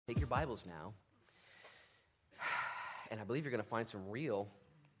Bibles now, and I believe you're going to find some real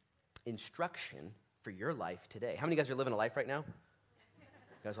instruction for your life today. How many of you guys are living a life right now? You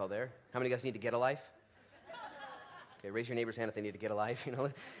guys all there? How many of you guys need to get a life? Okay, raise your neighbor's hand if they need to get a life.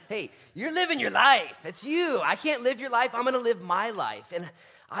 Hey, you're living your life. It's you. I can't live your life. I'm going to live my life. And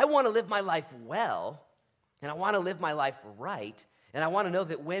I want to live my life well, and I want to live my life right. And I want to know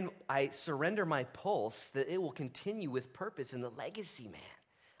that when I surrender my pulse, that it will continue with purpose in the legacy, man.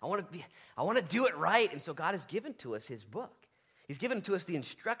 I want to do it right. And so God has given to us his book. He's given to us the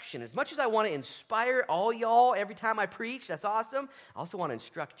instruction. As much as I want to inspire all y'all every time I preach, that's awesome, I also want to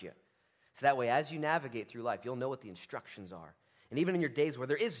instruct you. So that way, as you navigate through life, you'll know what the instructions are. And even in your days where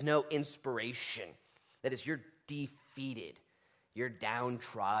there is no inspiration, that is, you're defeated, you're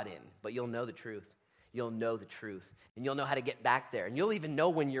downtrodden, but you'll know the truth. You'll know the truth, and you'll know how to get back there, and you'll even know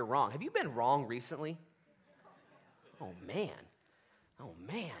when you're wrong. Have you been wrong recently? Oh, man.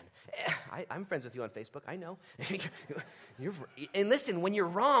 I'm friends with you on Facebook. I know. And listen, when you're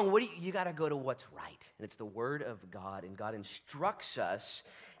wrong, you got to go to what's right. And it's the Word of God. And God instructs us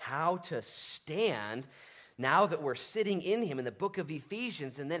how to stand now that we're sitting in him in the book of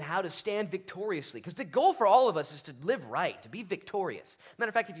Ephesians, and then how to stand victoriously. Because the goal for all of us is to live right, to be victorious. Matter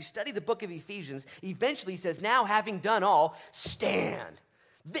of fact, if you study the book of Ephesians, eventually he says, now having done all, stand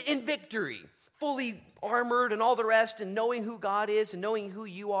in victory. Fully armored and all the rest, and knowing who God is and knowing who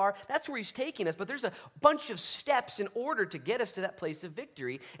you are. That's where he's taking us. But there's a bunch of steps in order to get us to that place of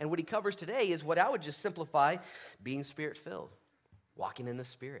victory. And what he covers today is what I would just simplify: being Spirit-filled, walking in the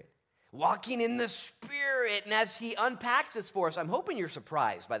Spirit. Walking in the Spirit. And as he unpacks this for us, I'm hoping you're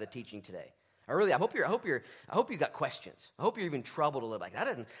surprised by the teaching today. I hope you got questions. I hope you're even troubled a little. Like,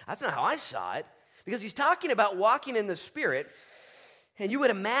 that's not how I saw it. Because he's talking about walking in the Spirit. And you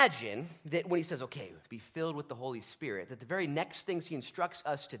would imagine that when he says, okay, be filled with the Holy Spirit, that the very next things he instructs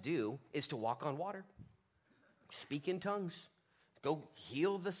us to do is to walk on water, speak in tongues, go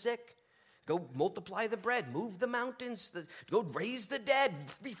heal the sick, go multiply the bread, move the mountains, go raise the dead,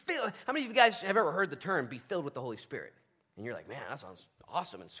 be filled. How many of you guys have ever heard the term, be filled with the Holy Spirit? And you're like, man, that sounds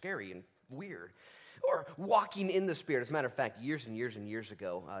awesome and scary and weird. Or walking in the Spirit. As a matter of fact, years and years and years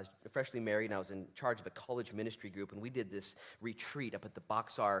ago, I was freshly married, and I was in charge of a college ministry group, and we did this retreat up at the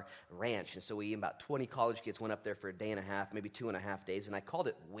Boxar Ranch. And so about 20 college kids went up there for a day and a half, maybe 2.5 days, and I called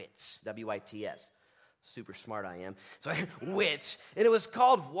it WITS, W-I-T-S. Super smart I am. So WITS. And it was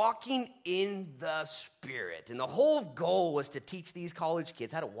called Walking in the Spirit. And the whole goal was to teach these college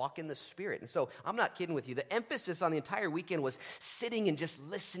kids how to walk in the Spirit. And so I'm not kidding with you. The emphasis on the entire weekend was sitting and just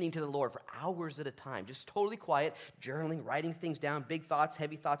listening to the Lord for hours at a time. Just totally quiet, journaling, writing things down, big thoughts,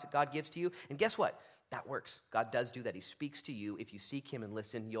 heavy thoughts that God gives to you. And guess what? That works. God does do that. He speaks to you. If you seek him and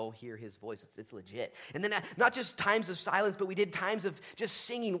listen, you'll hear his voice. It's legit. And then not just times of silence, but we did times of just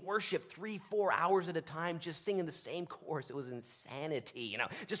singing worship 3-4 hours at a time, just singing the same chorus. It was insanity,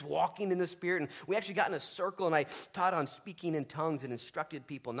 just walking in the Spirit. And we actually got in a circle, and I taught on speaking in tongues and instructed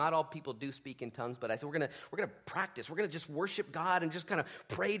people. Not all people do speak in tongues, but I said, we're gonna practice. We're gonna just worship God, and just kind of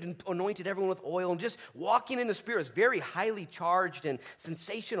prayed and anointed everyone with oil, and just walking in the Spirit is very highly charged and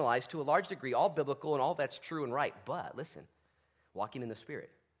sensationalized to a large degree, all biblical, and all that's true and right. But listen, walking in the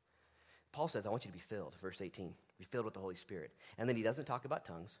Spirit. Paul says, I want you to be filled, verse 18. Be filled with the Holy Spirit. And then he doesn't talk about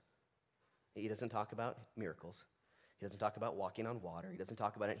tongues. He doesn't talk about miracles. He doesn't talk about walking on water. He doesn't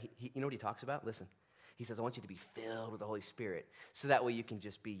talk about it. You know what he talks about? Listen. He says, I want you to be filled with the Holy Spirit, so that way you can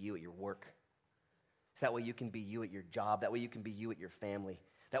just be you at your work. So that way you can be you at your job. That way you can be you at your family.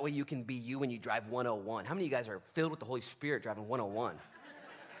 That way you can be you when you drive 101. How many of you guys are filled with the Holy Spirit driving 101?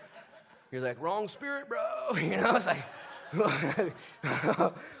 You're like, wrong spirit, bro. It's like,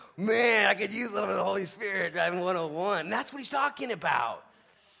 man, I could use a little bit of the Holy Spirit driving 101. And that's what he's talking about.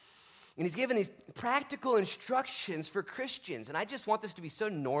 And he's given these practical instructions for Christians. And I just want this to be so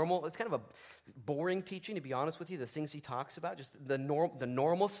normal. It's kind of a boring teaching, to be honest with you, the things he talks about, just the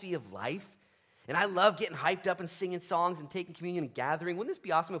normalcy of life. And I love getting hyped up and singing songs and taking communion and gathering. Wouldn't this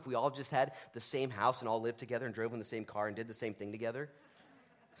be awesome if we all just had the same house and all lived together and drove in the same car and did the same thing together?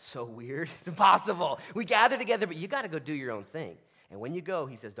 So weird. It's impossible. We gather together, but you got to go do your own thing. And when you go,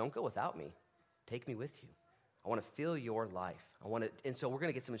 he says, don't go without me. Take me with you. I want to fill your life. And so we're going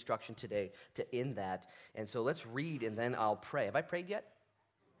to get some instruction today to end that. And so let's read, and then I'll pray. Have I prayed yet?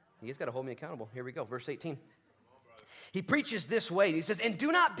 You guys got to hold me accountable. Here we go. Verse 18. He preaches this way. He says, and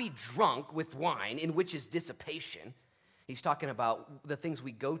do not be drunk with wine, in which is dissipation. He's talking about the things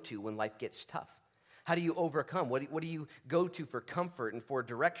we go to when life gets tough. How do you overcome? What do you go to for comfort and for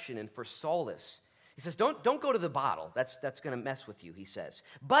direction and for solace? He He says, don't go to the bottle. That's going to mess with you, he says.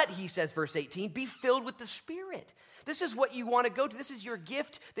 But, he says, verse 18, be filled with the Spirit. This is what you want to go to. This is your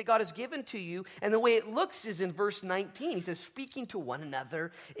gift that God has given to you. And the way it looks is in verse 19. He says, speaking to one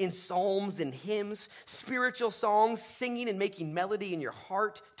another in psalms and hymns, spiritual songs, singing and making melody in your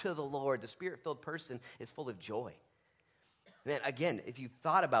heart to the Lord. The Spirit-filled person is full of joy. Man, again, if you've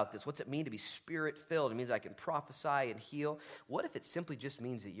thought about this, what's it mean to be Spirit-filled? It means I can prophesy and heal. What if it simply just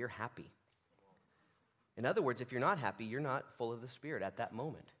means that you're happy? In other words, if you're not happy, you're not full of the Spirit at that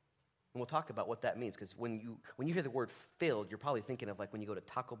moment. And we'll talk about what that means, because when you hear the word filled, you're probably thinking of like when you go to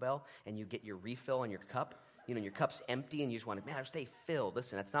Taco Bell and you get your refill on your cup. You know, your cup's empty and you just want to, man, I'll stay filled.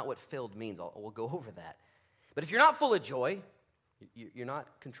 Listen, that's not what filled means. We'll go over that. But if you're not full of joy, you're not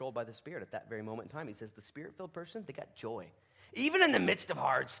controlled by the Spirit at that very moment in time. He says the Spirit-filled person, they got joy. Even in the midst of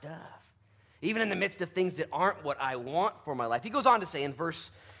hard stuff. Even in the midst of things that aren't what I want for my life. He goes on to say in verse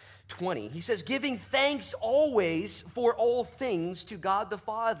 20, he says, giving thanks always for all things to God the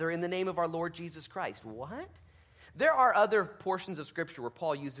Father in the name of our Lord Jesus Christ. What? There are other portions of Scripture where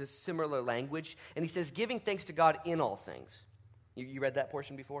Paul uses similar language, and he says, giving thanks to God in all things. You read that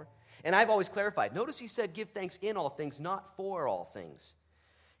portion before? And I've always clarified. Notice he said, give thanks in all things, not for all things.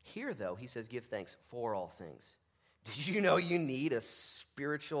 Here, though, he says, give thanks for all things. Did you know you need a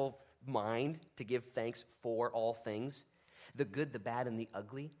spiritual mind to give thanks for all things? The good, the bad, and the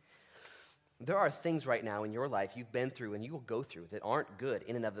ugly. There are things right now in your life you've been through and you will go through that aren't good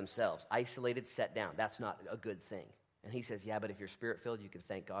in and of themselves. Isolated, set down. That's not a good thing. And he says, yeah, but if you're Spirit-filled, you can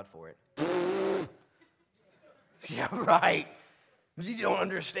thank God for it. Yeah, right. You don't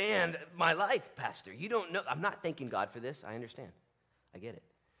understand my life, Pastor. You don't know. I'm not thanking God for this. I understand. I get it.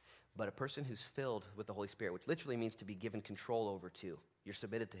 But a person who's filled with the Holy Spirit, which literally means to be given control over to, you're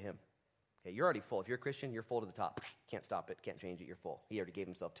submitted to him. Okay, you're already full. If you're a Christian, you're full to the top. Can't stop it. Can't change it. You're full. He already gave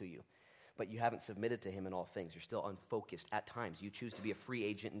himself to you. But you haven't submitted to him in all things. You're still unfocused at times. You choose to be a free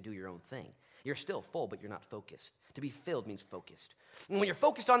agent and do your own thing. You're still full, but you're not focused. To be filled means focused. And when you're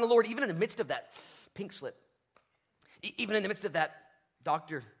focused on the Lord, even in the midst of that pink slip, even in the midst of that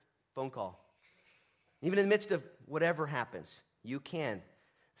doctor phone call, even in the midst of whatever happens, you can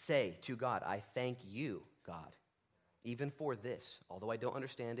say to God, I thank you, God, even for this. Although I don't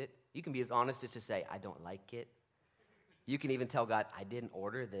understand it, you can be as honest as to say, I don't like it. You can even tell God, I didn't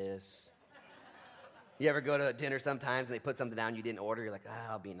order this. You ever go to a dinner sometimes and they put something down you didn't order? You're like,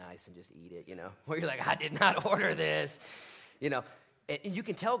 I'll be nice and just eat it, you know. Or you're like, I did not order this, you know. And you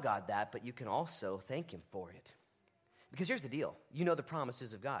can tell God that, but you can also thank him for it. Because here's the deal. You know the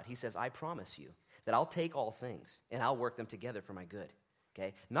promises of God. He says, I promise you that I'll take all things and I'll work them together for my good,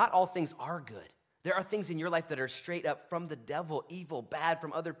 okay? Not all things are good. There are things in your life that are straight up from the devil, evil, bad,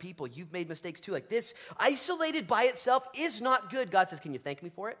 from other people. You've made mistakes too. Like this, isolated by itself, is not good. God says, can you thank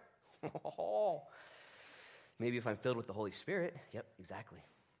me for it? Maybe if I'm filled with the Holy Spirit. Yep, exactly.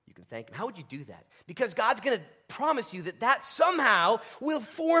 You can thank him. How would you do that? Because God's going to promise you that somehow will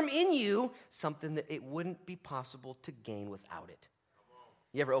form in you something that it wouldn't be possible to gain without it.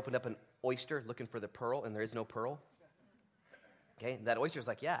 You ever opened up an oyster looking for the pearl and there is no pearl? Okay, that oyster's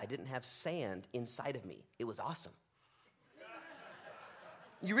like, yeah, I didn't have sand inside of me. It was awesome.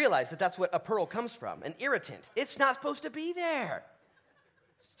 You realize that that's what a pearl comes from, an irritant. It's not supposed to be there.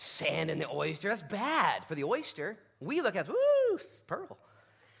 Sand in the oyster, that's bad for the oyster. We look at it, woo, pearl.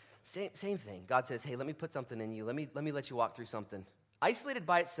 Same thing. God says, hey, let me put something in you. Let me let you walk through something. Isolated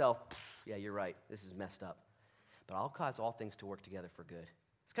by itself, yeah, you're right. This is messed up. But I'll cause all things to work together for good.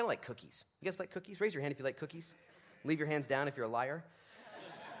 It's kind of like cookies. You guys like cookies? Raise your hand if you like cookies. Leave your hands down if you're a liar.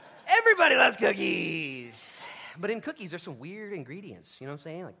 Everybody loves cookies. But in cookies, there's some weird ingredients. You know what I'm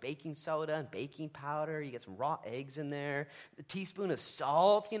saying? Like baking soda and baking powder. You get some raw eggs in there. A teaspoon of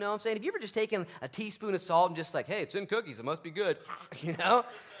salt, you know what I'm saying? Have you ever just taken a teaspoon of salt and just like, hey, it's in cookies. It must be good. You know?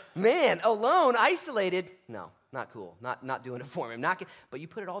 Man, alone, isolated, no, not cool. Not doing it for me. But you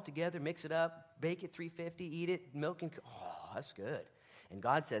put it all together, mix it up, bake it 350, eat it, milk and that's good. And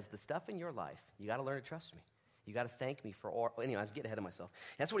God says, the stuff in your life, you got to learn to trust me. You got to thank me for all. Anyway, I was getting ahead of myself.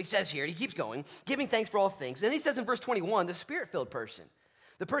 That's what he says here. He keeps going, giving thanks for all things. And then he says in verse 21, the Spirit-filled person,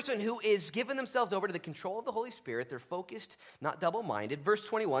 the person who is giving themselves over to the control of the Holy Spirit, they're focused, not double-minded. Verse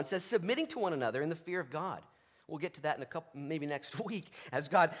 21 says, submitting to one another in the fear of God. We'll get to that in a couple, maybe next week, as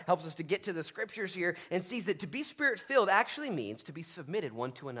God helps us to get to the scriptures here and sees that to be Spirit-filled actually means to be submitted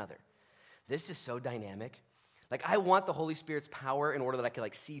one to another. This is so dynamic. Like, I want the Holy Spirit's power in order that I can,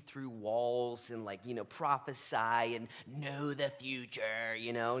 like, see through walls and, like, you know, prophesy and know the future,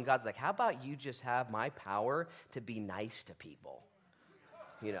 you know? And God's like, how about you just have my power to be nice to people,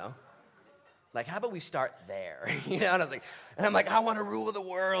 you know? Like, how about we start there? And I'm like, I want to rule the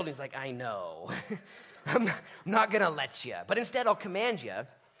world. And he's like, I know. I'm not going to let you. But instead, I'll command you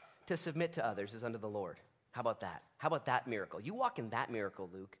to submit to others as unto the Lord. How about that? How about that miracle? You walk in that miracle,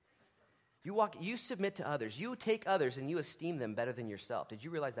 Luke. You submit to others. You take others and you esteem them better than yourself. Did you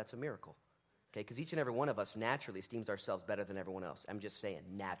realize that's a miracle? Okay, because each and every one of us naturally esteems ourselves better than everyone else. I'm just saying,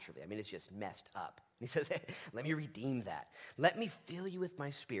 naturally. I mean, it's just messed up. And he says, hey, let me redeem that. Let me fill you with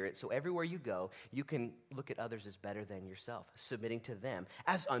my Spirit so everywhere you go, you can look at others as better than yourself, submitting to them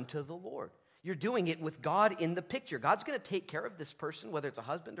as unto the Lord. You're doing it with God in the picture. God's going to take care of this person, whether it's a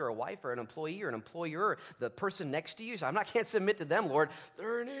husband or a wife or an employee or an employer, or the person next to you. So can't submit to them, Lord.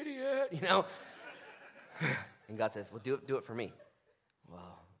 They're an idiot, And God says, well, do it for me.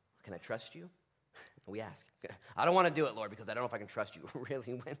 Well, can I trust you? We ask. I don't want to do it, Lord, because I don't know if I can trust you.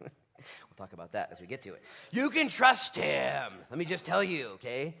 Really? We'll talk about that as we get to it. You can trust him. Let me just tell you,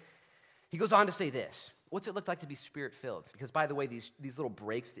 okay? He goes on to say this. What's it look like to be Spirit-filled? Because, by the way, these little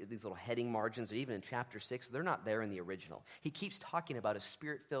breaks, these little heading margins, even in chapter 6, they're not there in the original. He keeps talking about a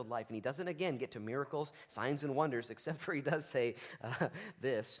Spirit-filled life, and he doesn't, again, get to miracles, signs, and wonders, except for he does say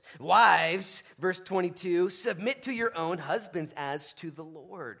this. Wives, verse 22, submit to your own husbands as to the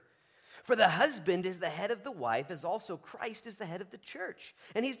Lord. For the husband is the head of the wife, as also Christ is the head of the church.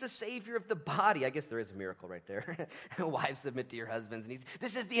 And he's the Savior of the body. I guess there is a miracle right there. Wives, submit to your husbands. And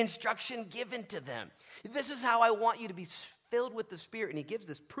this is the instruction given to them. This is how I want you to be filled with the Spirit. And he gives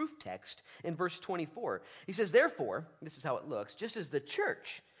this proof text in verse 24. He says, therefore, this is how it looks, just as the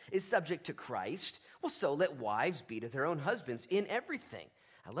church is subject to Christ, well, so let wives be to their own husbands in everything.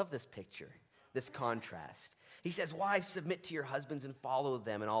 I love this picture, this contrast. He says, wives, submit to your husbands and follow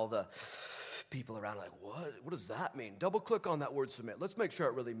them. And all the people around are like, what? What does that mean? Double click on that word submit. Let's make sure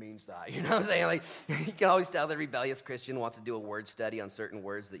it really means that. You know what I'm saying? Like, you can always tell the rebellious Christian wants to do a word study on certain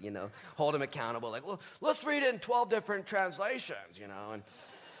words that, hold him accountable. Like, well, let's read it in 12 different translations, and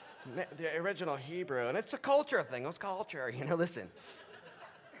the original Hebrew. And it's a culture thing. It's culture. Listen.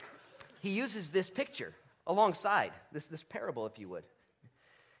 He uses this picture alongside this parable, if you would.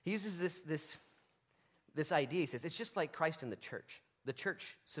 He uses this idea. He says, it's just like Christ and the church. The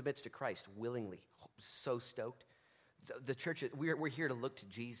church submits to Christ willingly, so stoked. The church, we're here to look to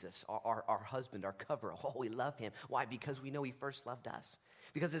Jesus, our husband, our cover. Oh, we love him. Why? Because we know he first loved us.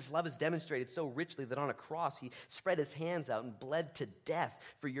 Because his love is demonstrated so richly that on a cross, he spread his hands out and bled to death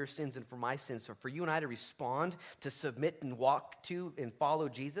for your sins and for my sins. So for you and I to respond, to submit and walk to and follow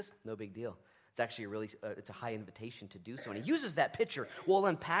Jesus, no big deal. It's actually it's a high invitation to do so. And he uses that picture. We'll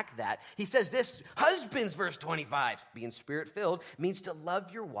unpack that. He says this, husbands, verse 25, being Spirit-filled means to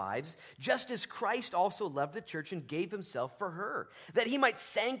love your wives, just as Christ also loved the church and gave himself for her, that he might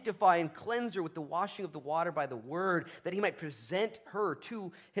sanctify and cleanse her with the washing of the water by the word, that he might present her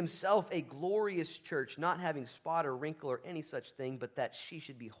to himself a glorious church, not having spot or wrinkle or any such thing, but that she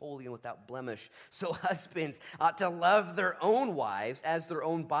should be holy and without blemish. So husbands ought to love their own wives as their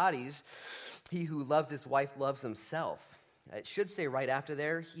own bodies. He who loves his wife loves himself. It should say right after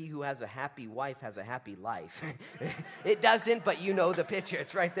there, he who has a happy wife has a happy life. It doesn't, but you know the picture.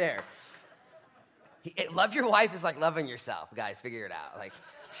 It's right there. Love your wife is like loving yourself. Guys, figure it out. Like,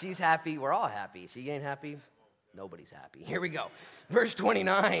 she's happy, we're all happy. She ain't happy, nobody's happy. Here we go. Verse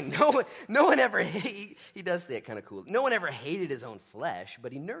 29. No one ever, he does say it kind of cool. No one ever hated his own flesh,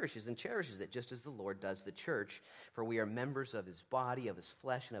 but he nourishes and cherishes it, just as the Lord does the church. For we are members of his body, of his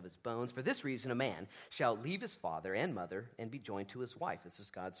flesh, and of his bones. For this reason, a man shall leave his father and mother and be joined to his wife. This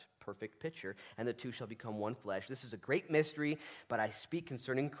is God's perfect picture. And the two shall become one flesh. This is a great mystery, but I speak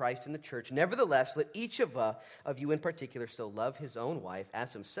concerning Christ and the church. Nevertheless, let each of you in particular so love his own wife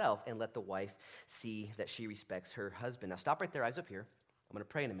as himself, and let the wife see that she respects her husband. Now stop right there, eyes up here. I'm going to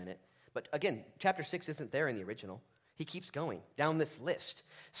pray in a minute. But again, chapter 6 isn't there in the original. He keeps going down this list.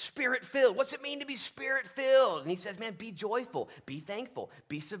 Spirit-filled. What's it mean to be Spirit-filled? And he says, man, be joyful, be thankful,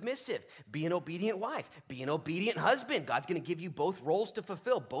 be submissive, be an obedient wife, be an obedient husband. God's going to give you both roles to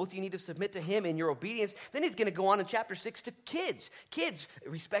fulfill. Both you need to submit to him in your obedience. Then he's going to go on in chapter 6 to kids. Kids,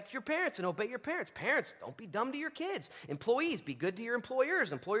 respect your parents and obey your parents. Parents, don't be dumb to your kids. Employees, be good to your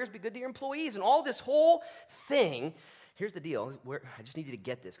employers. Employers, be good to your employees. And all this whole thing. Here's the deal. I just need you to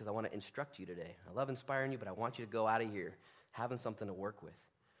get this because I want to instruct you today. I love inspiring you, but I want you to go out of here having something to work with.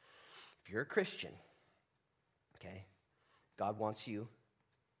 If you're a Christian, okay, God wants you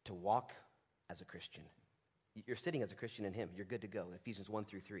to walk as a Christian. You're sitting as a Christian in him. You're good to go, Ephesians 1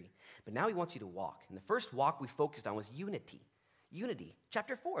 through 3. But now he wants you to walk. And the first walk we focused on was unity. Unity.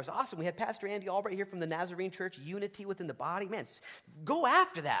 Chapter 4 is awesome. We had Pastor Andy Albright here from the Nazarene Church, unity within the body. Man, go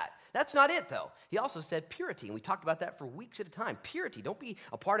after that. That's not it, though. He also said purity, and we talked about that for weeks at a time. Purity. Don't be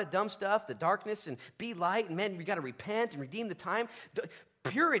a part of dumb stuff, the darkness, and be light. And man, you got to repent and redeem the time.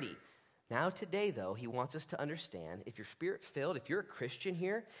 Purity. Now today, though, he wants us to understand, if you're spirit-filled, if you're a Christian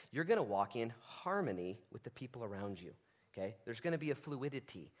here, you're going to walk in harmony with the people around you. Okay? There's going to be a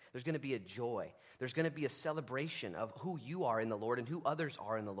fluidity. There's going to be a joy. There's going to be a celebration of who you are in the Lord and who others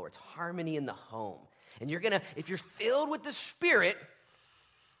are in the Lord. It's harmony in the home. And you're going to, if you're filled with the Spirit,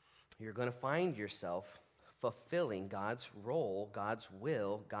 you're going to find yourself fulfilling God's role, God's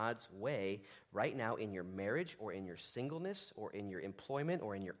will, God's way right now in your marriage or in your singleness or in your employment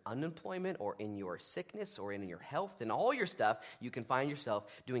or in your unemployment or in your sickness or in your health and all your stuff. You can find yourself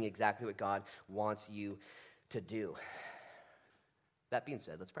doing exactly what God wants you to do. That being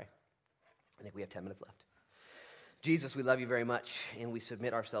said, let's pray. I think we have 10 minutes left. Jesus, we love you very much, and we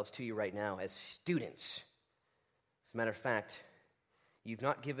submit ourselves to you right now as students. As a matter of fact, you've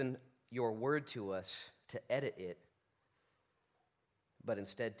not given your word to us to edit it, but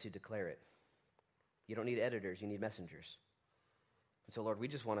instead to declare it. You don't need editors, you need messengers. And so, Lord, we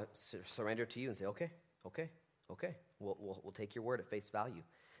just want to surrender to you and say, okay. We'll take your word at face value.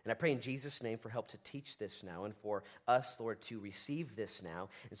 And I pray in Jesus' name for help to teach this now and for us, Lord, to receive this now.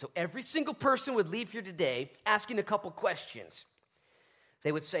 And so every single person would leave here today asking a couple questions.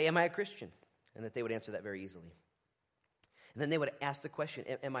 They would say, am I a Christian? And that they would answer that very easily. And then they would ask the question,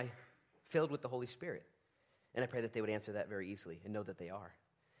 am I filled with the Holy Spirit? And I pray that they would answer that very easily and know that they are.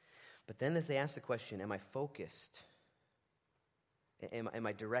 But then as they ask the question, am I focused? Am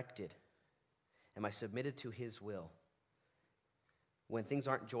I directed? Am I submitted to his will? When things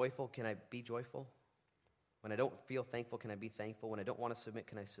aren't joyful, can I be joyful? When I don't feel thankful, can I be thankful? When I don't want to submit,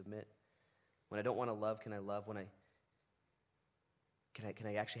 can I submit? When I don't want to love, can I love? Can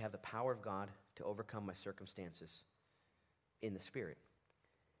I actually have the power of God to overcome my circumstances in the Spirit?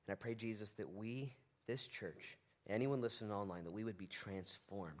 And I pray, Jesus, that we, this church, anyone listening online, that we would be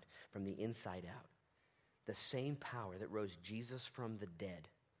transformed from the inside out. The same power that rose Jesus from the dead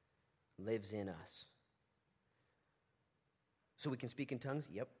lives in us. So we can speak in tongues?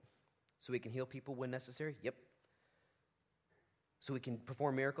 Yep. So we can heal people when necessary? Yep. So we can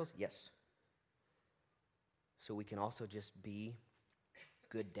perform miracles? Yes. So we can also just be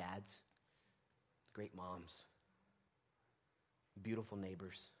good dads, great moms, beautiful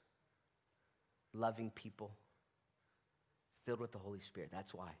neighbors, loving people, filled with the Holy Spirit.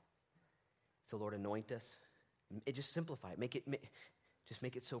 That's why. So Lord, anoint us. Just simplify it. Just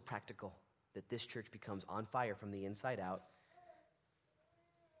make it so practical that this church becomes on fire from the inside out.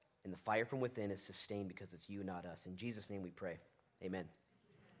 And the fire from within is sustained because it's you, not us. In Jesus' name we pray. Amen.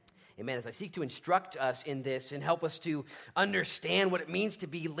 Amen. As I seek to instruct us in this and help us to understand what it means to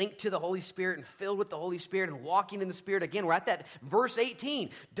be linked to the Holy Spirit and filled with the Holy Spirit and walking in the Spirit. Again, we're at that verse 18.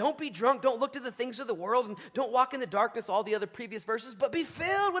 Don't be drunk. Don't look to the things of the world. And don't walk in the darkness, all the other previous verses. But be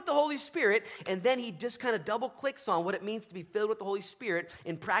filled with the Holy Spirit. And then he just kind of double clicks on what it means to be filled with the Holy Spirit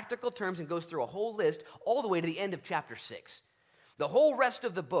in practical terms and goes through a whole list all the way to the end of chapter 6. The whole rest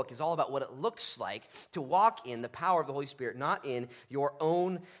of the book is all about what it looks like to walk in the power of the Holy Spirit, not in your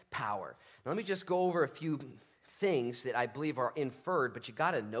own power. Now, let me just go over a few things that I believe are inferred, but you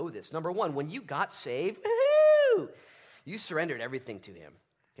got to know this. Number one, when you got saved, woo-hoo, you surrendered everything to him.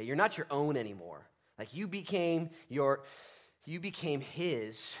 Okay, you're not your own anymore. Like you became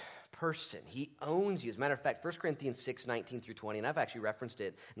his person. He owns you. As a matter of fact, 1 Corinthians 6, 19 through 20, and I've actually referenced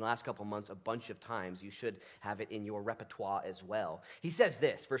it in the last couple of months a bunch of times. You should have it in your repertoire as well. He says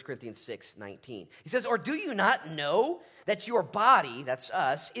this, 1 Corinthians 6, 19. He says, or do you not know that your body, that's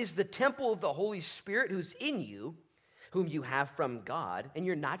us, is the temple of the Holy Spirit who's in you, whom you have from God, and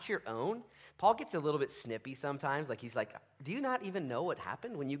you're not your own? Paul gets a little bit snippy sometimes. Like he's like, do you not even know what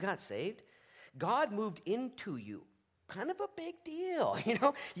happened when you got saved? God moved into you. Kind of a big deal, you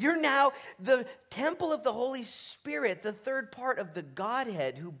know? You're now the temple of the Holy Spirit, the third part of the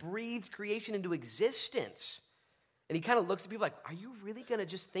Godhead who breathed creation into existence. And he kind of looks at people like, are you really going to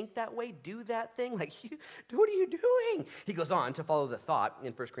just think that way, do that thing? Like, what are you doing? He goes on to follow the thought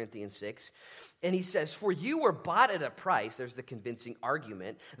in 1 Corinthians 6. And he says, for you were bought at a price. There's the convincing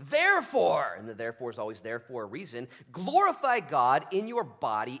argument. Therefore, and the therefore is always there for a reason, glorify God in your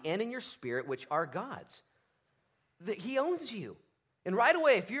body and in your spirit, which are God's. That he owns you. And right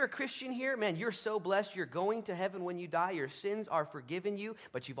away, if you're a Christian here, man, you're so blessed. You're going to heaven when you die. Your sins are forgiven you,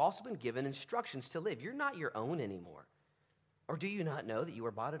 but you've also been given instructions to live. You're not your own anymore. Or do you not know that you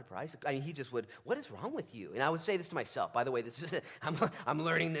were bought at a price? I mean, he just would, what is wrong with you? And I would say this to myself. By the way, this is I'm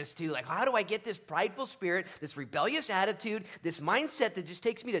learning this too. Like, how do I get this prideful spirit, this rebellious attitude, this mindset that just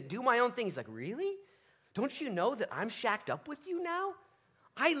takes me to do my own thing? He's like, really? Don't you know that I'm shacked up with you now?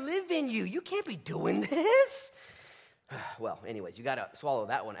 I live in you. You can't be doing this. Well, anyways, you got to swallow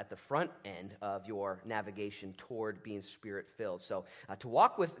that one at the front end of your navigation toward being spirit-filled. So to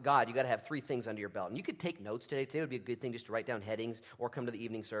walk with God, you got to have three things under your belt. And you could take notes today. Today would be a good thing just to write down headings or come to the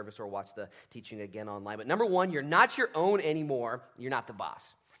evening service or watch the teaching again online. But number one, you're not your own anymore. You're not the boss,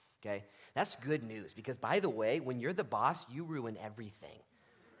 okay? That's good news because, by the way, when you're the boss, you ruin everything,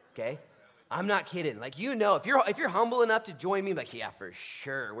 okay? I'm not kidding. Like, you know, if you're humble enough to join me, like, yeah, for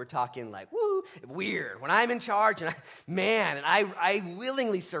sure. We're talking like, woo, weird. When I'm in charge, and I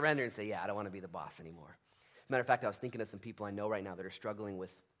willingly surrender and say, yeah, I don't want to be the boss anymore. As a matter of fact, I was thinking of some people I know right now that are struggling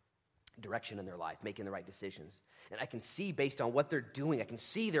with direction in their life, making the right decisions. And I can see based on what they're doing, I can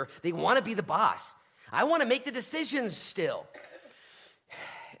see they want to be the boss. I want to make the decisions still.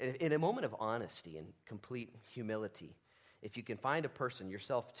 In a moment of honesty and complete humility, if you can find a person,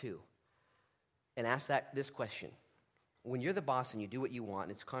 yourself too, and ask this question. When you're the boss and you do what you want,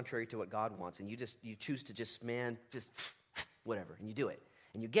 and it's contrary to what God wants, and you choose to just whatever, and you do it,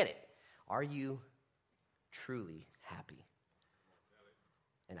 and you get it, are you truly happy?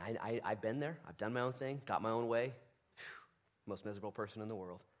 And I've been there. I've done my own thing, got my own way. Most miserable person in the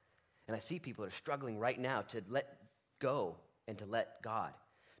world. And I see people that are struggling right now to let go and to let God.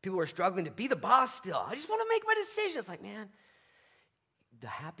 People who are struggling to be the boss still. I just want to make my decision. It's like, man, the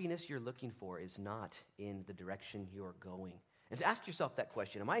happiness you're looking for is not in the direction you're going. And to ask yourself that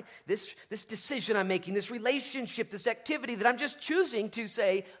question, am I, this decision I'm making, this relationship, this activity that I'm just choosing to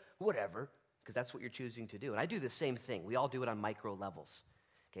say, whatever, because that's what you're choosing to do. And I do the same thing. We all do it on micro levels.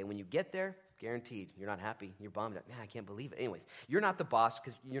 Okay, when you get there, guaranteed, you're not happy. You're bummed. Man, I can't believe it. Anyways, you're not the boss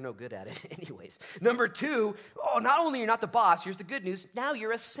because you're no good at it anyways. Number two, not only you're not the boss, here's the good news. Now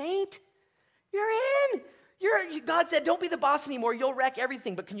you're a saint. You're in. God said, don't be the boss anymore. You'll wreck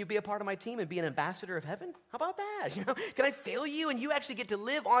everything. But can you be a part of my team and be an ambassador of heaven? How about that? Can I fail you? And you actually get to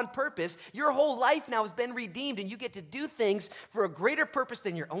live on purpose. Your whole life now has been redeemed, and you get to do things for a greater purpose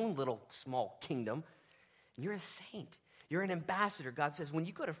than your own little small kingdom. And you're a saint. You're an ambassador. God says, when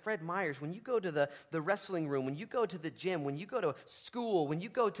you go to Fred Meyer's, when you go to the wrestling room, when you go to the gym, when you go to school, when you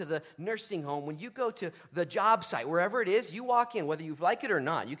go to the nursing home, when you go to the job site, wherever it is, you walk in, whether you like it or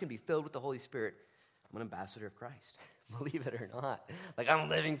not, you can be filled with the Holy Spirit. I'm an ambassador of Christ, believe it or not. Like, I'm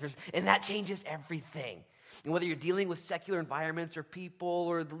living for, and that changes everything. And whether you're dealing with secular environments or people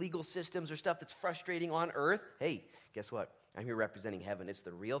or the legal systems or stuff that's frustrating on earth, hey, guess what? I'm here representing heaven. It's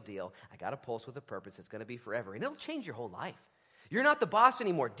the real deal. I got a pulse with a purpose. It's going to be forever, and it'll change your whole life. You're not the boss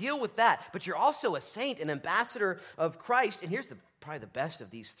anymore. Deal with that. But you're also a saint, an ambassador of Christ. And here's probably the best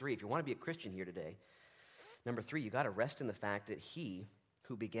of these three. If you want to be a Christian here today, number three, you got to rest in the fact that He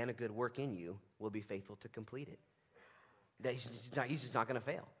who began a good work in you will be faithful to complete it. That he's just not going to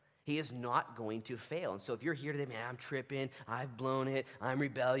fail. He is not going to fail. And so if you're here today, man, I'm tripping, I've blown it, I'm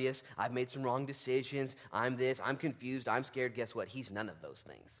rebellious, I've made some wrong decisions, I'm this, I'm confused, I'm scared, guess what? He's none of those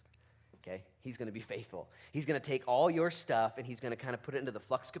things. Okay? He's going to be faithful. He's going to take all your stuff and he's going to kind of put it into the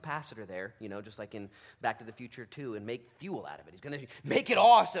flux capacitor there, just like in Back to the Future 2, and make fuel out of it. He's going to make it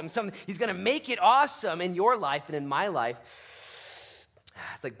awesome. He's going to make it awesome in your life and in my life.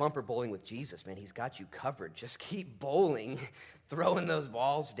 It's like bumper bowling with Jesus, man. He's got you covered. Just keep bowling, throwing those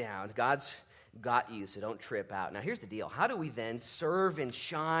balls down. God's got you, so don't trip out. Now, here's the deal. How do we then serve and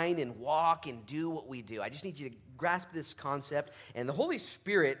shine and walk and do what we do? I just need you to grasp this concept. And the Holy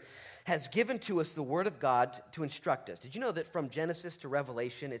Spirit has given to us the Word of God to instruct us. Did you know that from Genesis to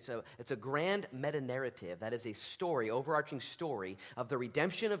Revelation, it's a grand meta-narrative. That is a story, overarching story of the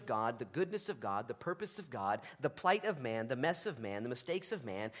redemption of God, the goodness of God, the purpose of God, the plight of man, the mess of man, the mistakes of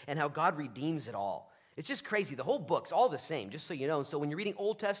man, and how God redeems it all. It's just crazy. The whole book's all the same, just so you know. And so when you're reading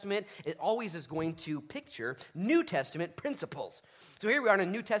Old Testament, it always is going to picture New Testament principles. So here we are in a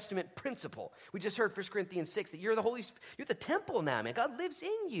New Testament principle. We just heard 1 Corinthians 6 that you're the temple now, man. God lives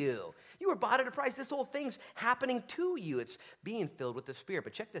in you. You were bought at a price. This whole thing's happening to you. It's being filled with the Spirit.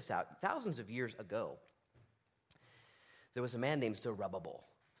 But check this out. Thousands of years ago, there was a man named Zerubbabel.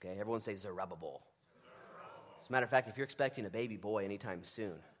 Okay, everyone say Zerubbabel. As a matter of fact, if you're expecting a baby boy anytime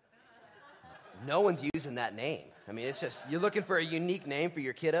soon, no one's using that name. I mean, it's just, you're looking for a unique name for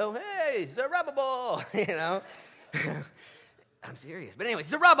your kiddo. Hey, Zerubbabel, I'm serious. But anyway,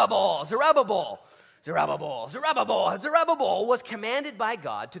 Zerubbabel. Zerubbabel was commanded by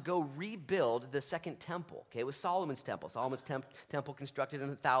God to go rebuild the second temple. Okay, it was Solomon's temple. Solomon's temple constructed in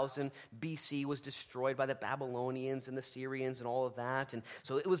 1000 BC was destroyed by the Babylonians and the Syrians and all of that. And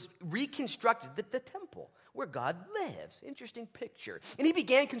so it was reconstructed, the temple where God lives. Interesting picture. And he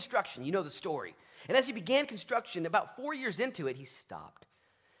began construction. You know the story. And as he began construction, about 4 years into it, he stopped.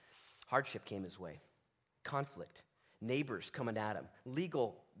 Hardship came his way. Conflict. Neighbors coming at him.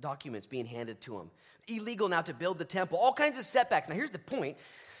 Legal documents being handed to him. Illegal now to build the temple. All kinds of setbacks. Now here's the point.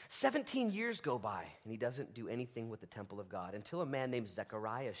 17 years go by, and he doesn't do anything with the temple of God until a man named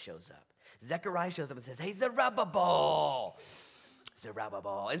Zechariah shows up. Zechariah shows up and says, hey, Zerubbabel.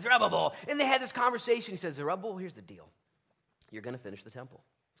 And they had this conversation. He says, Zerubbabel, here's the deal. You're going to finish the temple.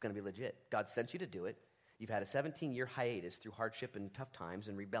 It's going to be legit. God sent you to do it. You've had a 17-year hiatus through hardship and tough times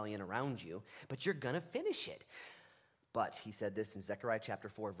and rebellion around you, but you're going to finish it. But he said this in Zechariah chapter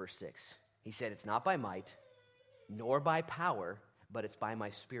 4, verse 6. He said, it's not by might, nor by power, but it's by my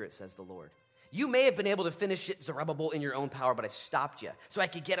spirit, says the Lord. You may have been able to finish it, Zerubbabel, in your own power, but I stopped you so I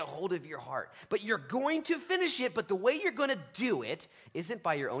could get a hold of your heart. But you're going to finish it, but the way you're going to do it isn't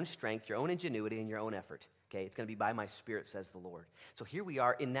by your own strength, your own ingenuity, and your own effort. Okay, it's going to be by my spirit, says the Lord. So here we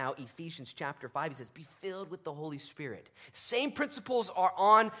are in now Ephesians chapter 5. He says, be filled with the Holy Spirit. Same principles are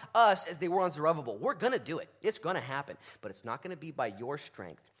on us as they were on Zerubbabel. We're going to do it. It's going to happen. But it's not going to be by your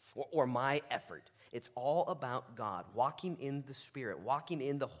strength or my effort. It's all about God, walking in the Spirit, walking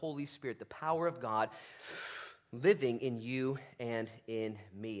in the Holy Spirit, the power of God living in you and in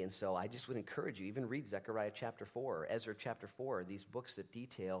me. And so I just would encourage you, even read Zechariah chapter 4 or Ezra chapter 4, these books that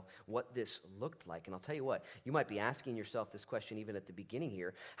detail what this looked like. And I'll tell you what, you might be asking yourself this question even at the beginning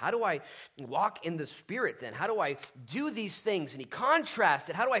here. How do I walk in the Spirit then? How do I do these things? And he contrasts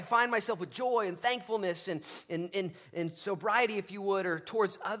it. How do I find myself with joy and thankfulness and sobriety, if you would, or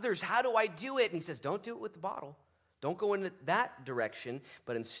towards others? How do I do it? And he says, don't do it with the bottle. Don't go in that direction,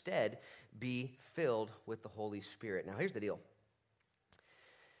 but instead be filled with the Holy Spirit. Now, here's the deal.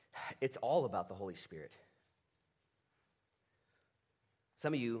 It's all about the Holy Spirit.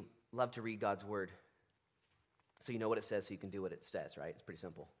 Some of you love to read God's Word, so you know what it says so you can do what it says, right? It's pretty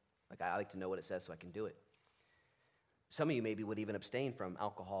simple. Like, I like to know what it says so I can do it. Some of you maybe would even abstain from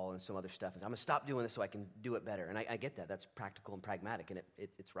alcohol and some other stuff. And I'm going to stop doing this so I can do it better. And I get that. That's practical and pragmatic, and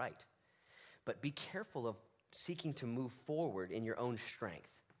it's right. But be careful of seeking to move forward in your own strength.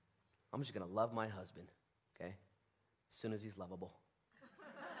 I'm just going to love my husband, okay, as soon as he's lovable.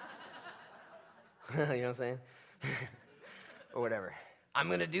 You know what I'm saying? Or whatever. I'm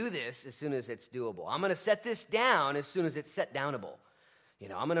going to do this as soon as it's doable. I'm going to set this down as soon as it's set downable. You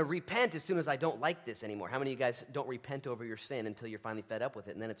know, I'm going to repent as soon as I don't like this anymore. How many of you guys don't repent over your sin until you're finally fed up with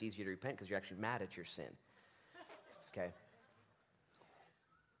it, and then it's easier to repent because you're actually mad at your sin? Okay.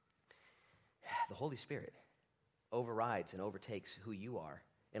 The Holy Spirit overrides and overtakes who you are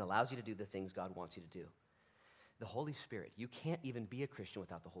and allows you to do the things God wants you to do. The Holy Spirit, you can't even be a Christian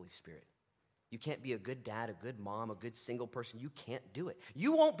without the Holy Spirit. You can't be a good dad, a good mom, a good single person. You can't do it.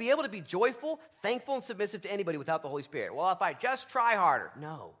 You won't be able to be joyful, thankful, and submissive to anybody without the Holy Spirit. Well, if I just try harder.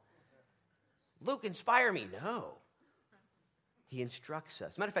 No. Luke, inspire me. No. He instructs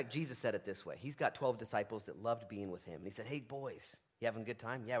us. Matter of fact, Jesus said it this way. He's got 12 disciples that loved being with him. And he said, hey, boys, you having a good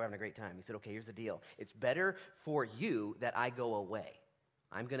time? Yeah, we're having a great time. He said, okay, here's the deal. It's better for you that I go away.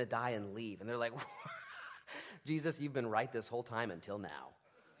 I'm going to die and leave. And they're like, Jesus, you've been right this whole time until now.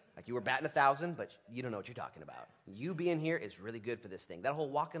 Like you were batting 1,000, but you don't know what you're talking about. You being here is really good for this thing. That whole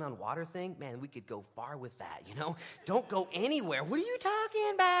walking on water thing, man, we could go far with that, you know? Don't go anywhere. What are you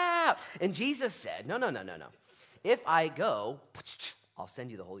talking about? And Jesus said, no. If I go, I'll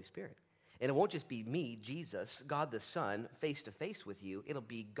send you the Holy Spirit. And it won't just be me, Jesus, God the Son, face to face with you. It'll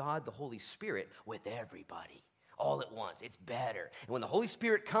be God the Holy Spirit with everybody. All at once. It's better. And when the Holy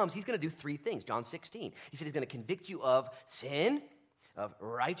Spirit comes, he's going to do 3 things. John 16. He said he's going to convict you of sin, of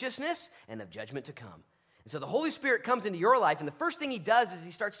righteousness, and of judgment to come. And so the Holy Spirit comes into your life, and the first thing he does is he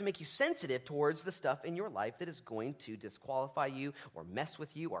starts to make you sensitive towards the stuff in your life that is going to disqualify you or mess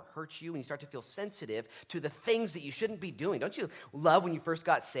with you or hurt you, and you start to feel sensitive to the things that you shouldn't be doing. Don't you love when you first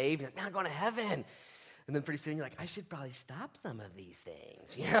got saved? You're like, man, I'm going to heaven. And then pretty soon you're like, I should probably stop some of these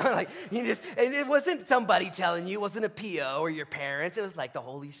things. You know, like and it wasn't somebody telling you, it wasn't a PO or your parents. It was like the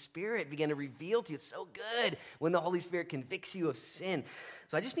Holy Spirit began to reveal to you. It's so good when the Holy Spirit convicts you of sin.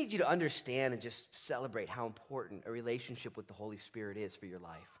 So I just need you to understand and just celebrate how important a relationship with the Holy Spirit is for your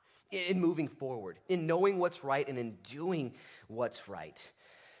life. In moving forward, in knowing what's right and in doing what's right.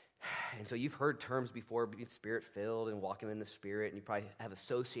 And so you've heard terms before, being spirit-filled and walking in the Spirit, and you probably have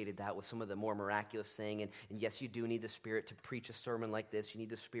associated that with some of the more miraculous thing. And yes, you do need the Spirit to preach a sermon like this. You need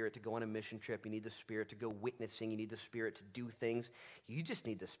the Spirit to go on a mission trip. You need the Spirit to go witnessing. You need the Spirit to do things. You just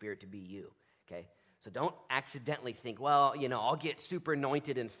need the Spirit to be you, okay? So don't accidentally think, well, I'll get super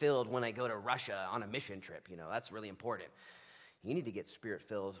anointed and filled when I go to Russia on a mission trip. That's really important. You need to get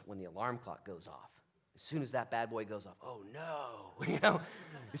Spirit-filled when the alarm clock goes off. As soon as that bad boy goes off, oh no,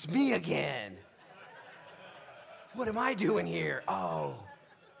 it's me again. What am I doing here? Oh.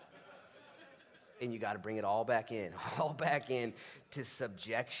 And you got to bring it all back in to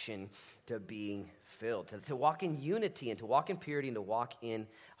subjection, to being filled, to walk in unity and to walk in purity and to walk in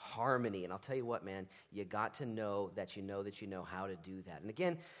harmony. And I'll tell you what, man, you got to know that you know how to do that. And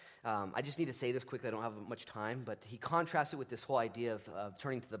again, I just need to say this quickly. I don't have much time, but he contrasts it with this whole idea of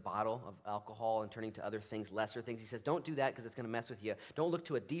turning to the bottle of alcohol and turning to other things, lesser things. He says, don't do that because it's going to mess with you. Don't look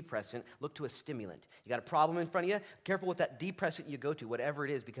to a depressant. Look to a stimulant. You got a problem in front of you? Careful with that depressant you go to, whatever it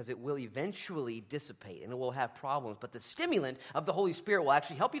is, because it will eventually dissipate and it will have problems. But the stimulant of the Holy Spirit will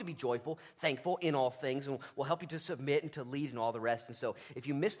actually help you to be joyful, thankful in all things, and will help you to submit and to lead and all the rest. And so if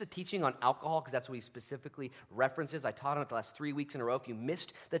you missed the teaching on alcohol, because that's what he specifically references, I taught on it the last 3 weeks in a row. If you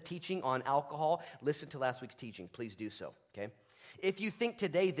missed the teaching on alcohol, listen to last week's teaching. Please do so, okay? If you think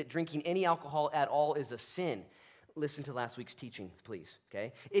today that drinking any alcohol at all is a sin, listen to last week's teaching, please,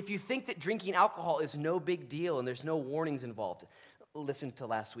 okay? If you think that drinking alcohol is no big deal and there's no warnings involved, listen to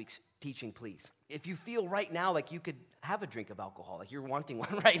last week's teaching, please. If you feel right now like you could have a drink of alcohol, like you're wanting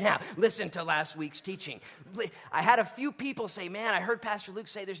one right now, listen to last week's teaching. I had a few people say, man, I heard Pastor Luke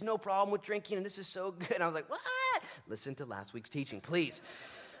say there's no problem with drinking and this is so good. And I was like, what? Listen to last week's teaching, please.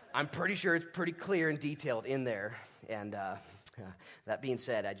 I'm pretty sure it's pretty clear and detailed in there. And that being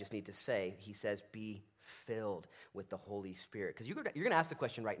said, I just need to say, he says, be filled with the Holy Spirit. Because you're going to ask the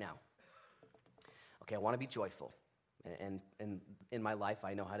question right now. Okay, I want to be joyful. And in my life,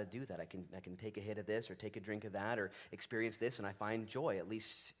 I know how to do that. I can take a hit of this or take a drink of that or experience this, and I find joy, at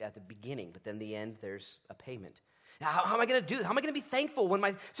least at the beginning. But then the end, there's a payment. How am I going to do this? How am I going to be thankful when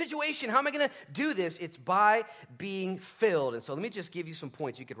my situation, how am I going to do this? It's by being filled. And so let me just give you some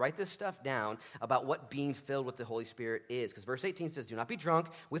points. You could write this stuff down about what being filled with the Holy Spirit is. Because verse 18 says, do not be drunk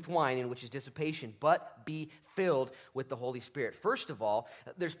with wine, in which is dissipation, but be filled with the Holy Spirit. First of all,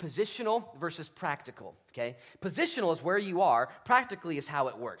 there's positional versus practical, okay? Positional is where you are. Practically is how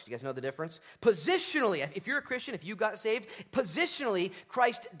it works. Do you guys know the difference? Positionally, if you're a Christian, if you got saved, positionally,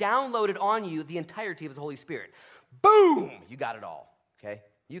 Christ downloaded on you the entirety of his Holy Spirit. Boom! You got it all, okay?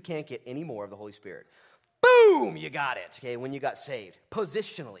 You can't get any more of the Holy Spirit. Boom! You got it, okay, when you got saved.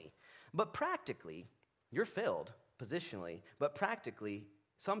 Positionally. But practically, you're filled positionally, but practically,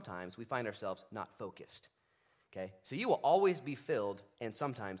 sometimes we find ourselves not focused, okay? So you will always be filled and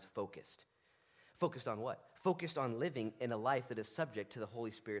sometimes focused. Focused on what? Focused on living in a life that is subject to the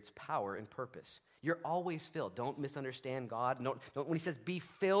Holy Spirit's power and purpose. You're always filled. Don't misunderstand God. Don't, when he says be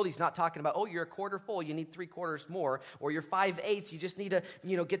filled, he's not talking about, oh, you're a quarter full, you need 3/4 more, or you're 5/8, you just need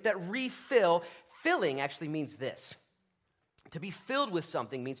to, get that refill. Filling actually means this. To be filled with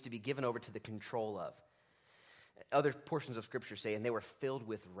something means to be given over to the control of. Other portions of Scripture say, and they were filled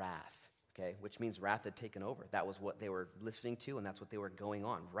with wrath. Okay, which means wrath had taken over. That was what they were listening to, and that's what they were going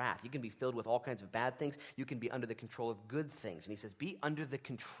on. Wrath. You can be filled with all kinds of bad things. You can be under the control of good things. And he says, be under the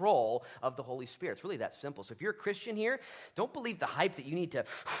control of the Holy Spirit. It's really that simple. So if you're a Christian here, don't believe the hype that you need to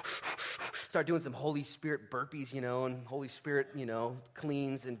start doing some Holy Spirit burpees, and Holy Spirit,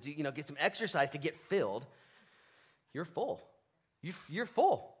 cleans and, get some exercise to get filled. You're full. You're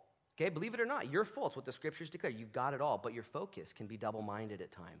full. Okay, believe it or not, you're full. It's what the Scriptures declare. You've got it all, but your focus can be double-minded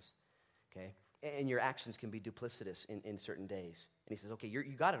at times. Okay, and your actions can be duplicitous in certain days. And he says, okay, you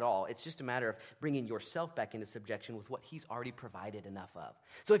got it all. It's just a matter of bringing yourself back into subjection with what he's already provided enough of.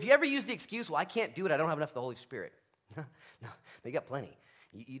 So if you ever use the excuse, well, I can't do it, I don't have enough of the Holy Spirit. No, you got plenty.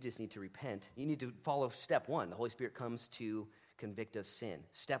 You just need to repent. You need to follow step one. The Holy Spirit comes to convict of sin.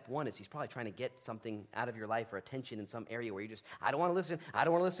 Step one is he's probably trying to get something out of your life or attention in some area where you just, I don't want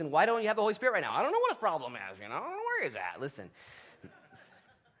to listen. Why don't you have the Holy Spirit right now? I don't know what his problem is. I don't know where he's at. Listen.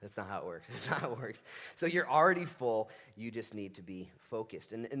 That's not how it works. That's not how it works. So you're already full. You just need to be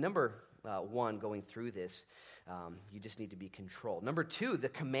focused. And number one, going through this, you just need to be controlled. Number two, the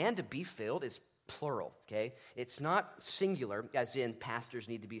command to be filled is plural, okay? It's not singular, as in pastors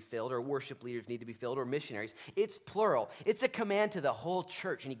need to be filled or worship leaders need to be filled or missionaries. It's plural. It's a command to the whole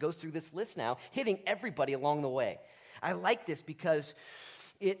church. And he goes through this list now, hitting everybody along the way. I like this because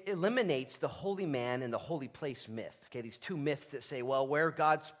it eliminates the holy man and the holy place myth. Okay, these two myths that say, well, where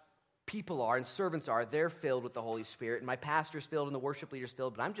God's people are and servants are, they're filled with the Holy Spirit, and my pastor's filled and the worship leader's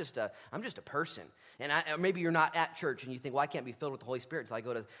filled, but I'm just a person. And maybe you're not at church and you think, well, I can't be filled with the Holy Spirit until I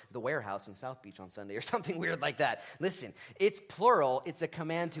go to the warehouse in South Beach on Sunday or something weird like that. Listen, it's plural. It's a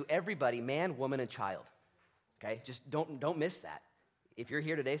command to everybody, man, woman, and child. Okay? Just don't miss that. If you're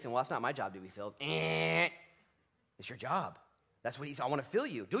here today saying, well, it's not my job to be filled, it's your job. That's what I want to fill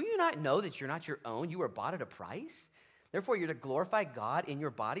you. Do you not know that you're not your own? You were bought at a price. Therefore, you're to glorify God in your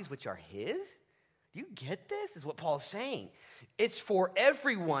bodies, which are his. Do you get this? Is what Paul's saying. It's for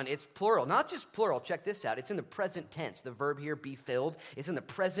everyone. It's plural. Not just plural. Check this out. It's in the present tense. The verb here, be filled, it's in the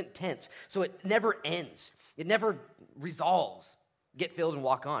present tense. So it never ends. It never resolves. Get filled and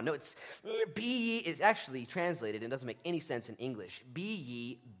walk on. No, it's be ye is actually translated. It doesn't make any sense in English. Be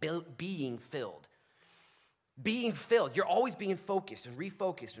ye being filled. Being filled. You're always being focused and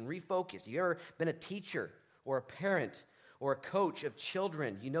refocused and refocused. You ever been a teacher or a parent or a coach of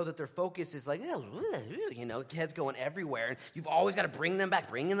children? You know that their focus is like, heads going everywhere. And you've always got to bring them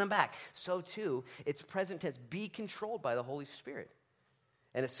back. So too, it's present tense. Be controlled by the Holy Spirit.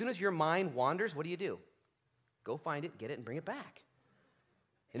 And as soon as your mind wanders, what do? Go find it, get it, and bring it back.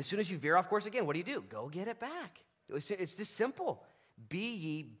 And as soon as you veer off course again, what do? Go get it back. It's just simple. Be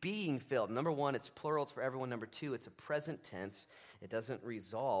ye being filled. Number one, it's plural. It's for everyone. Number two, it's a present tense. It doesn't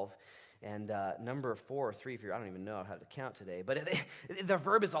resolve. And number 4 or 3, I don't even know how to count today. But the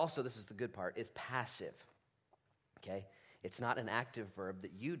verb is also, this is the good part, is passive. Okay? It's not an active verb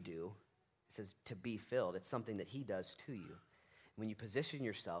that you do. It says to be filled. It's something that he does to you. When you position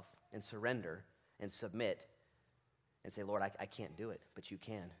yourself and surrender and submit, and say, Lord, I can't do it, but you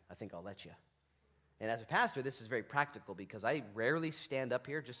can. I think I'll let you. And as a pastor, this is very practical because I rarely stand up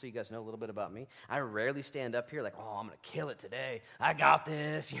here, just so you guys know a little bit about me, I rarely stand up here like, oh, I'm going to kill it today. I got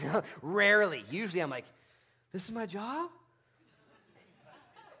this, Rarely. Usually I'm like, this is my job?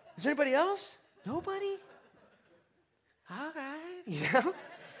 Is there anybody else? Nobody? All right,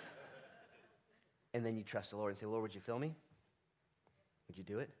 And then you trust the Lord and say, Lord, would you fill me? Would you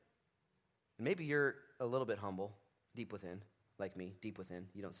do it? And maybe you're a little bit humble. Deep within, like me, deep within.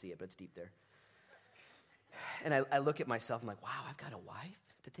 You don't see it, but it's deep there. And I look at myself, I'm like, wow, I've got a wife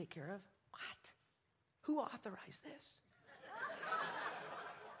to take care of? What? Who authorized this?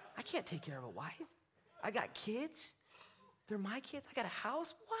 I can't take care of a wife. I got kids. They're my kids. I got a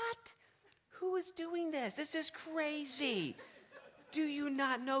house. What? Who is doing this? This is crazy. Do you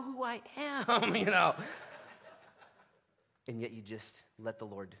not know who I am? And yet you just let the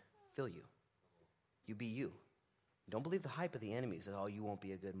Lord fill you. You be you. Don't believe the hype of the enemies that, you won't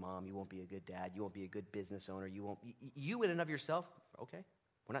be a good mom, you won't be a good dad, you won't be a good business owner, you in and of yourself, okay.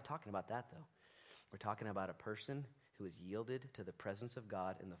 We're not talking about that, though. We're talking about a person who is yielded to the presence of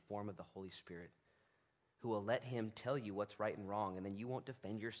God in the form of the Holy Spirit, who will let him tell you what's right and wrong, and then you won't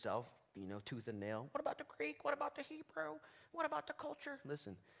defend yourself, tooth and nail. What about the Greek? What about the Hebrew? What about the culture?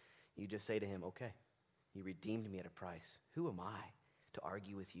 Listen, you just say to him, okay, you redeemed me at a price. Who am I to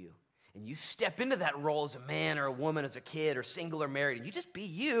argue with you? And you step into that role as a man or a woman, as a kid or single or married, and you just be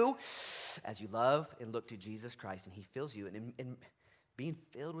you as you love and look to Jesus Christ, and he fills you. And being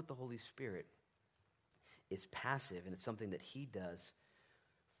filled with the Holy Spirit is passive, and it's something that he does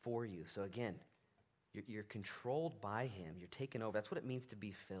for you. So again, you're controlled by him. You're taken over. That's what it means to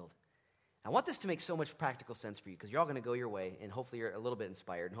be filled. I want this to make so much practical sense for you because you're all going to go your way, and hopefully you're a little bit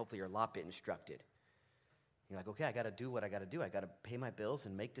inspired, and hopefully you're a lot bit instructed. You're like, okay, I got to do what I got to do. I got to pay my bills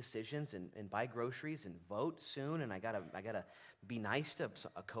and make decisions and buy groceries and vote soon. And I got to be nice to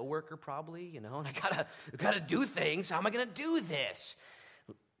a coworker probably, and I got to do things. How am I going to do this?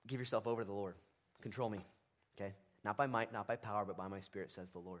 Give yourself over to the Lord. Control me, okay? Not by might, not by power, but by my Spirit, says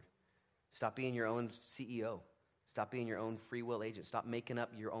the Lord. Stop being your own CEO. Stop being your own free will agent. Stop making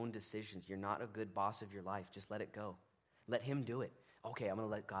up your own decisions. You're not a good boss of your life. Just let it go. Let him do it. Okay, I'm going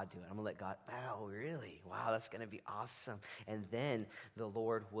to let God do it. I'm going to let God, wow, really? Wow, that's going to be awesome. And then the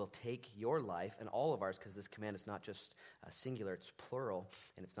Lord will take your life and all of ours, because this command is not just singular, it's plural,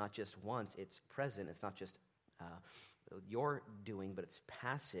 and it's not just once, it's present. It's not just your doing, but it's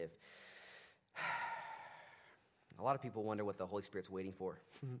passive. A lot of people wonder what the Holy Spirit's waiting for.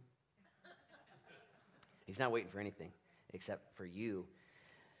 He's not waiting for anything except for you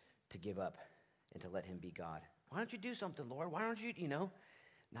to give up and to let him be God. Why don't you do something, Lord? Why don't you,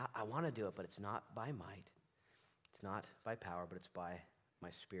 I want to do it, but it's not by might. It's not by power, but it's by my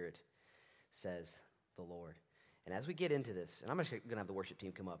Spirit, says the Lord. And as we get into this, and I'm actually going to have the worship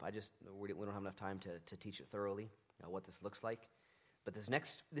team come up. We don't have enough time to teach it thoroughly, what this looks like. But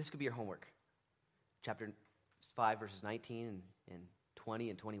this could be your homework. Chapter 5, verses 19 and 20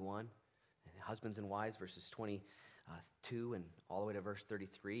 and 21. And husbands and wives, verses 20 2 and all the way to verse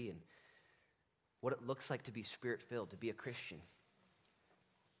 33, and what it looks like to be Spirit-filled, to be a Christian.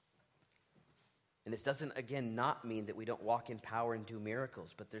 And this doesn't, again, not mean that we don't walk in power and do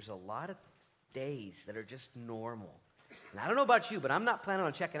miracles, but there's a lot of days that are just normal. And I don't know about you, but I'm not planning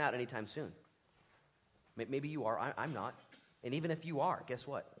on checking out anytime soon. Maybe you are. I'm not. And even if you are, guess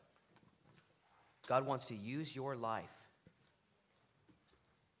what? God wants to use your life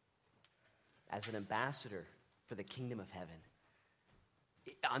as an ambassador for the kingdom of heaven.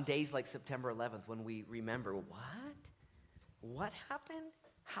 On days like September 11th, when we remember, what happened?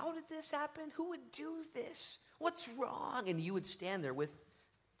 How did this happen? Who would do this? What's wrong? And you would stand there with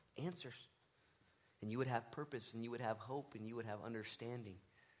answers. And you would have purpose, and you would have hope, and you would have understanding.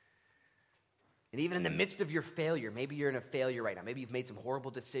 And even in the midst of your failure, maybe you're in a failure right now. Maybe you've made some horrible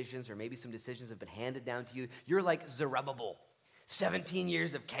decisions, or maybe some decisions have been handed down to you. You're like Zerubbabel, 17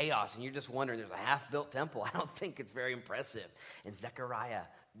 years of chaos, and you're just wondering, there's a half-built temple. I don't think it's very impressive. And Zechariah,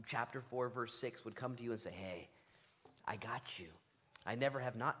 chapter 4, verse 6, would come to you and say, hey, I got you. I never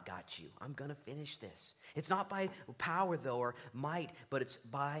have not got you. I'm going to finish this. It's not by power, though, or might, but it's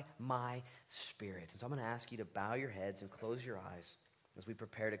by my Spirit. And so I'm going to ask you to bow your heads and close your eyes as we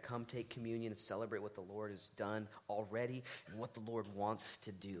prepare to come take communion and celebrate what the Lord has done already and what the Lord wants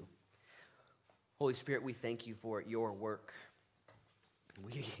to do. Holy Spirit, we thank you for your work.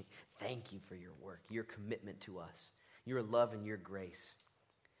 We thank you for your work, your commitment to us, your love and your grace.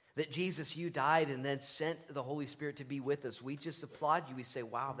 That Jesus, you died and then sent the Holy Spirit to be with us. We just applaud you. We say,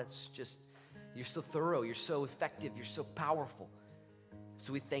 wow, you're so thorough, you're so effective, you're so powerful.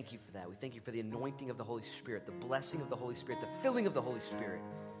 So we thank you for that. We thank you for the anointing of the Holy Spirit, the blessing of the Holy Spirit, the filling of the Holy Spirit.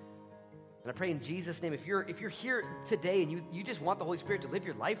 And I pray in Jesus' name, if you're here today and you just want the Holy Spirit to live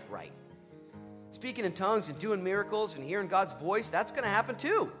your life right, speaking in tongues and doing miracles and hearing God's voice, that's going to happen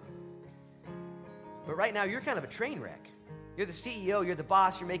too. But right now, you're kind of a train wreck. You're the CEO, you're the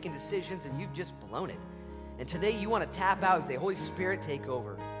boss, you're making decisions, and you've just blown it. And today you want to tap out and say, Holy Spirit, take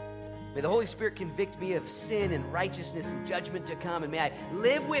over. May the Holy Spirit convict me of sin and righteousness and judgment to come, and may I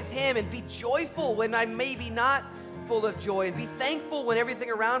live with Him and be joyful when I may be not full of joy, and be thankful when everything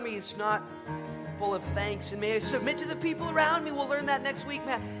around me is not full of thanks, and may I submit to the people around me. We'll learn that next week,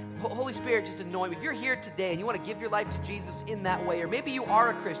 man. Holy Spirit, just anoint me. If you're here today and you want to give your life to Jesus in that way, or maybe you are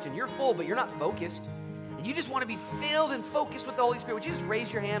a Christian, you're full, but you're not focused, and you just want to be filled and focused with the Holy Spirit, would you just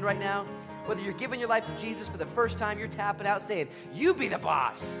raise your hand right now? Whether you're giving your life to Jesus for the first time, you're tapping out saying, you be the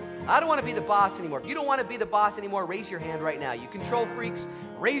boss. I don't want to be the boss anymore. If you don't want to be the boss anymore, raise your hand right now. You control freaks,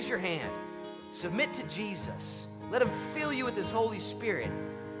 raise your hand. Submit to Jesus. Let Him fill you with His Holy Spirit.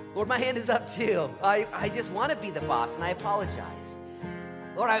 Lord, my hand is up too. I just want to be the boss, and I apologize.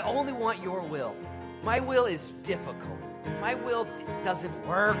 Lord, I only want your will. My will is difficult. My will doesn't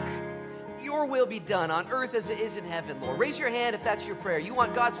work. Your will be done on earth as it is in heaven, Lord. Raise your hand if that's your prayer. You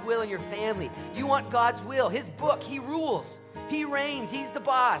want God's will in your family. You want God's will. His book, He rules. He reigns. He's the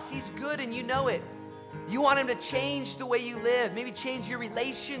boss. He's good and you know it. You want Him to change the way you live, maybe change your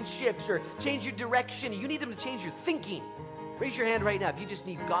relationships or change your direction. You need Him to change your thinking. Raise your hand right now if you just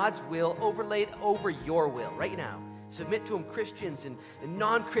need God's will overlaid over your will right now. Submit to Him, Christians and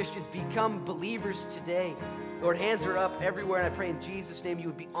non-Christians. Become believers today. Lord, hands are up everywhere, and I pray in Jesus' name you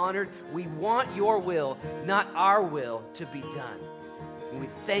would be honored. We want your will, not our will, to be done. And we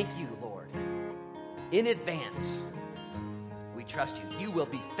thank you, Lord. In advance, we trust you. You will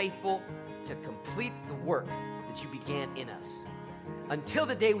be faithful to complete the work that you began in us. Until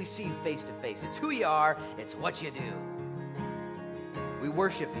the day we see you face to face. It's who you are. It's what you do. We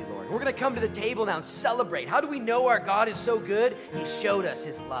worship you, Lord. We're going to come to the table now and celebrate. How do we know our God is so good? He showed us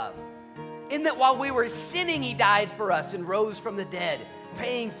His love. In that while we were sinning, He died for us and rose from the dead,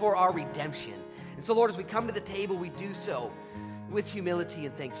 paying for our redemption. And so, Lord, as we come to the table, we do so with humility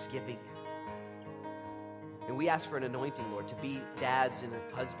and thanksgiving. And we ask for an anointing, Lord, to be dads and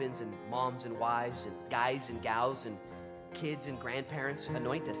husbands and moms and wives and guys and gals and kids and grandparents.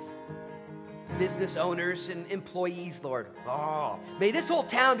 Anoint us. Business owners and employees, Lord. Oh, may this whole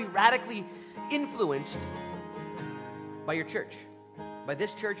town be radically influenced by your church. By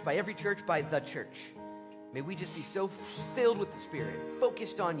this church, by every church, by the church. May we just be so filled with the Spirit,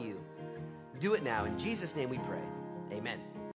 focused on you. Do it now. In Jesus' name we pray. Amen.